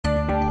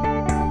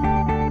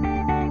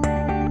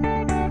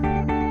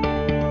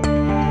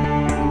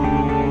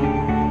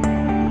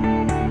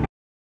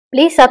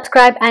Please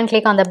subscribe and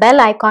click on the bell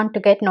icon to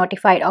get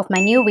notified of my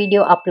new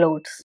video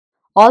uploads.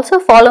 Also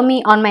follow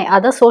me on my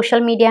other social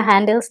media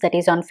handles, that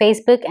is on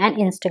Facebook and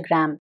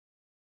Instagram.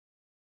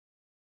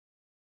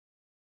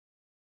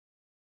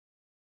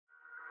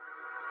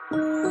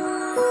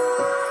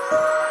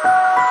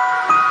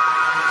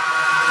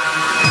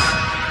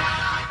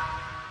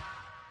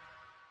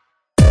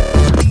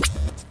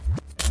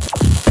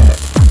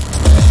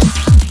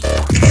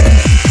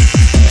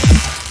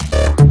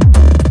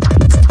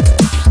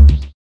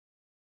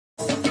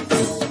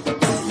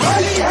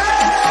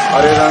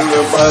 हरे रंग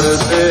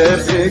बरसे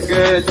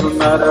भीगे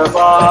चुनर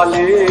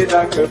वाली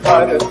रंग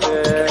बरसे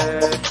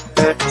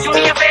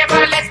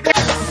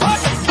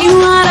क्यों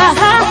आ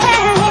रहा है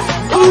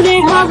पूरे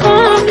हवा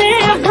में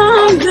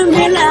भांग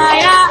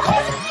मिलाया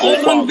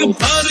रंग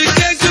भर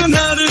के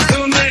चुनर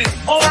तूने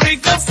और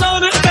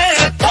कसर पे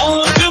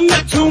भांग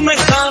में झूमे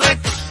सारे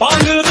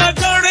भांग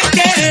रगड़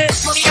के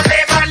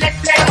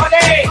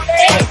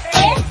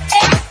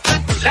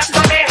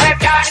रंगों में है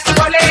प्यार की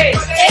बोले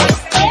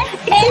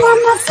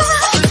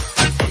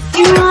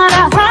क्यों आ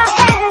रहा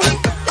है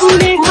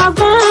पूरे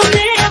हवा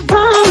में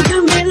भांग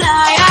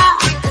मिलाया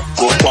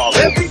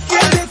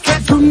देखे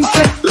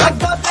झुमके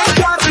लगा दे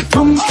प्यार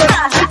झुमके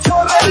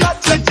छोरे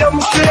लगे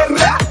जमके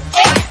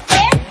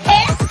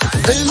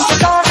दिल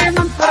सारे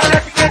मंत्र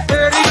लटके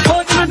तेरी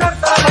खोज में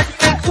डरता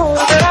भटके छोड़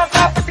मेरा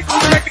साथ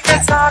घूमट के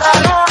सारा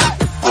ना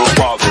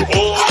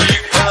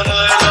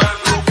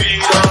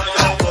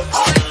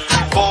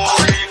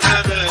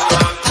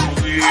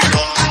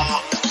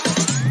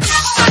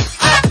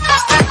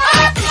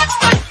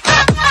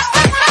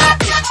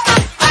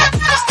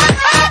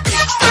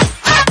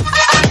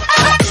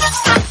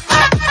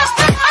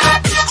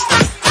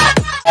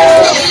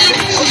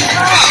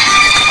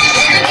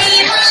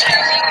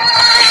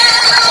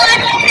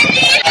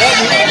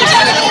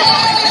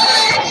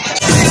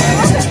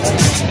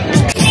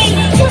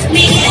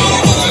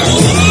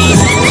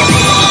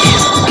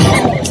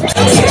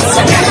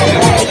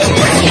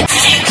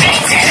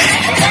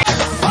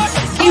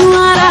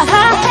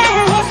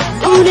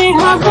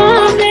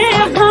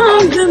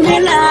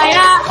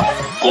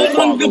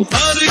रंग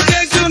भर के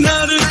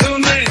चुनर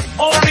तूने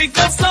और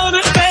कसर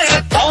पे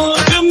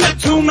भांग में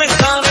झूमे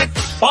सारे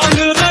भांग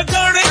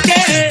रगड़ के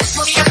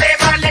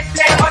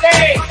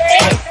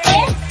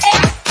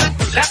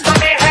रंगों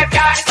में है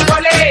प्यार की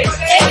बोले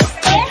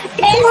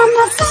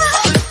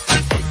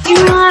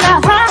क्यों आ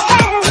रहा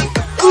है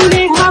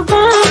पूरे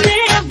हवा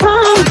में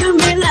भांग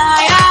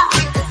मिलाया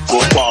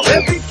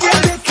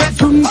देखे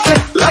झुमके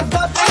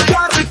लगा दे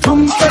प्यार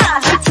झुमके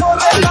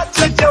छोरे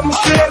लगे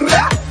जमके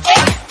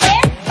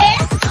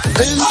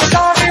दिल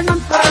सारे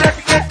मंत्र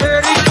लटके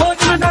तेरी खोज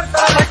में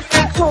डरता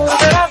भटके छोड़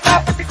मेरा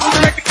साथ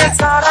घूमट के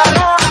सारा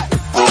ना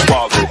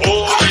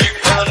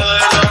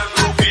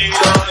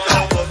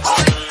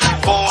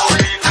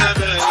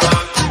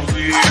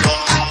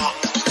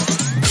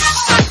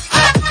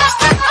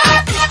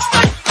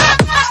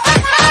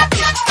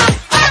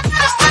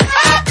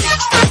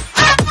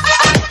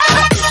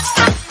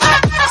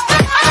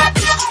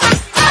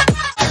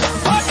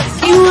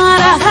क्यों आ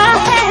रहा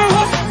है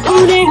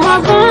पूरे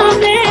हवा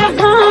में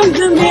भांग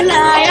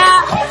मिलाया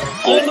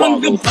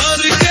रंग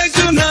भर के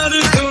चुनर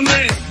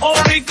तूने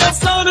और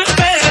कसर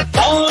पे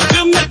भांग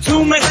में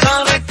झूमे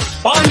सारे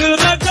भांग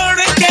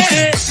रगड़ के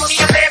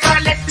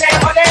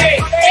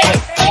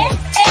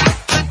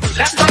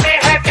रंगों में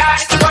है प्यार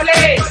की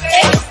बोले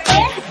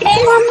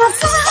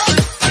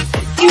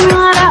क्यों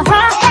आ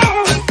रहा है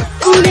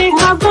पूरे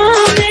हवा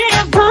में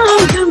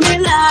भांग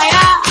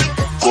मिलाया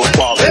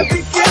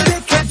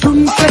देखे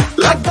झुमके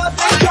लगा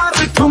दे प्यार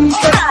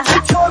झुमके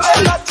छोरे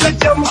लगे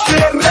जमके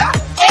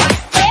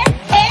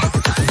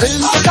दिल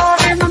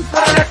सारे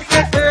मंत्र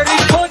लटके तेरी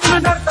खोज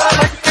में डरता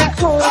भटके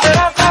छोड़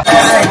मेरा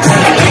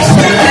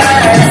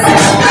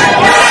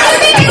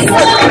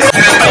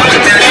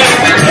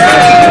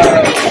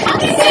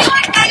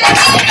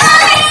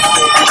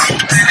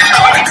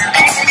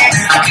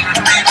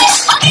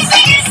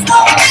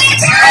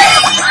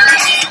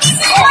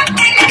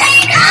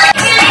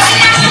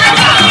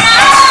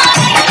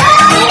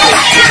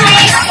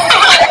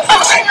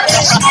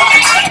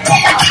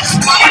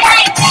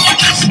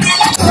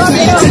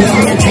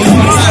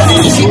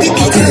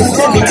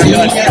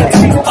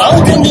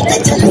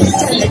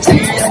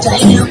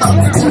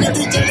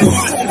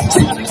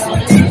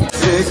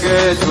भीगे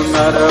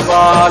चुनर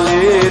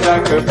वाली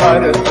रंग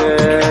बरसे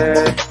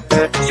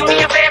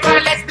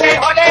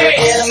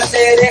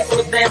तेरे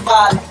उड़ते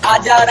बाल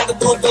आजा रंग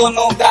दो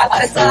दोनों गाल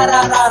अरे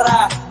सारा रारा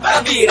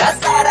कबीरा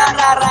सारा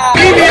रारा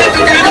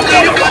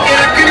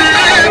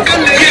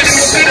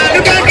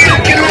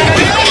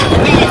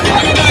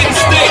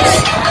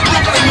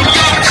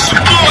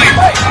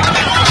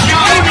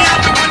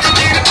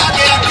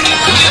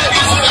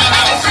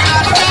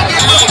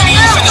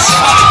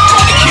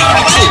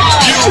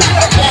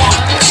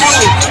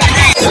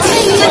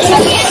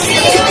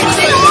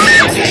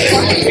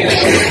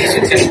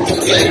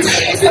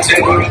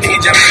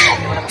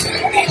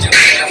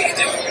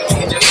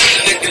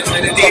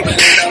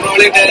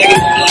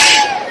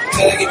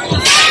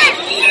Rolling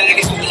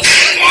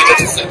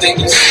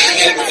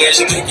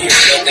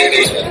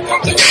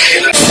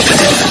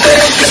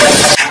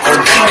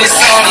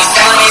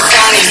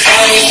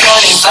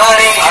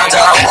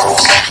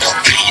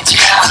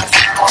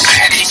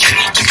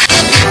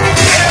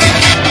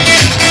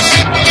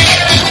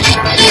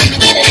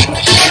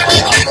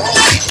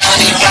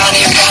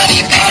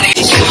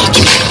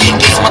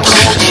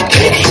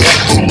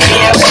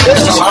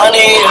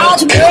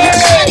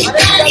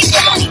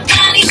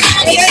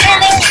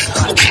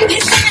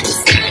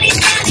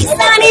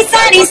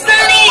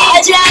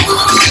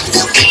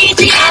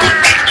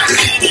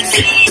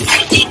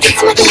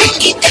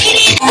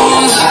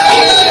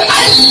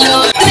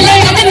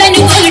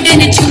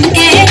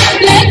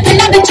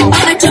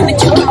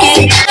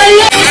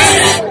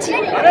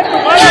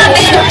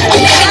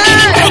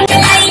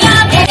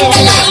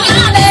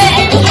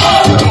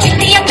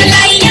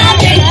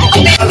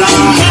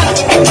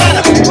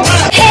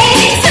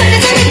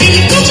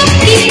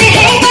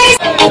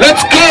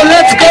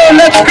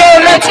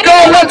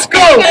Let's go.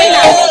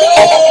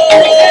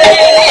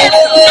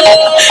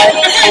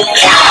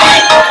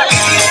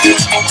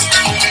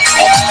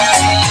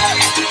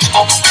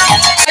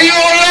 Are you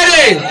all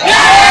ready?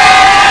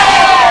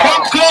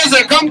 Come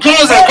closer, come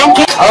closer, come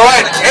closer. All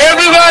right,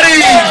 everybody,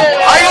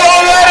 are you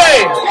all ready?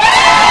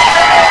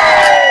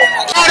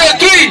 Count of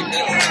 3.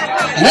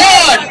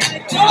 1,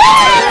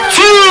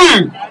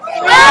 2,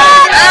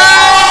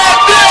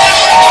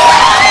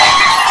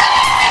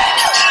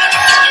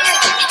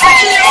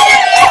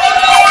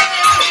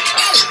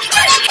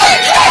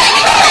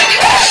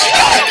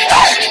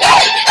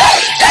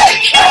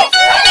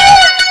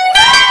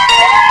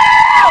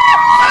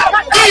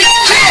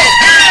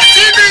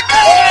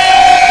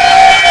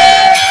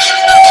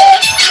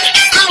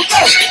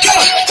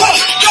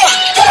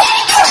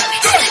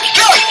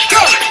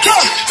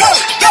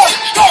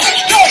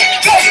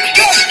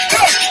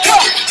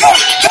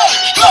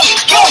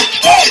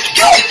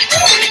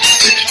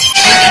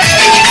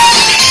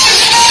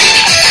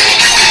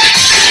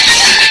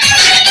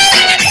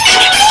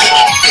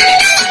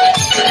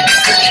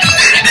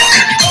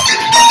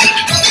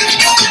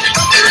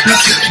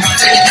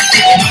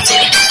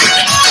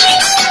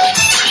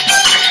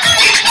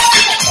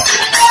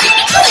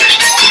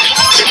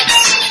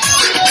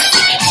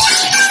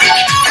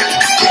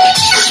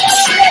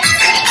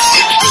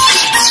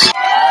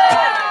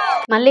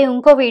 మళ్ళీ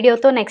ఇంకో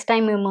వీడియోతో నెక్స్ట్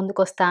టైం మీ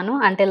ముందుకు వస్తాను.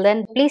 Until then,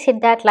 please hit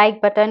that like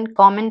button,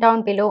 comment down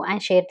below and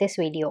share this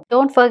video.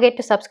 Don't forget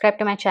to subscribe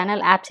to my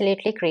channel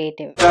Absolutely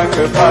Creative.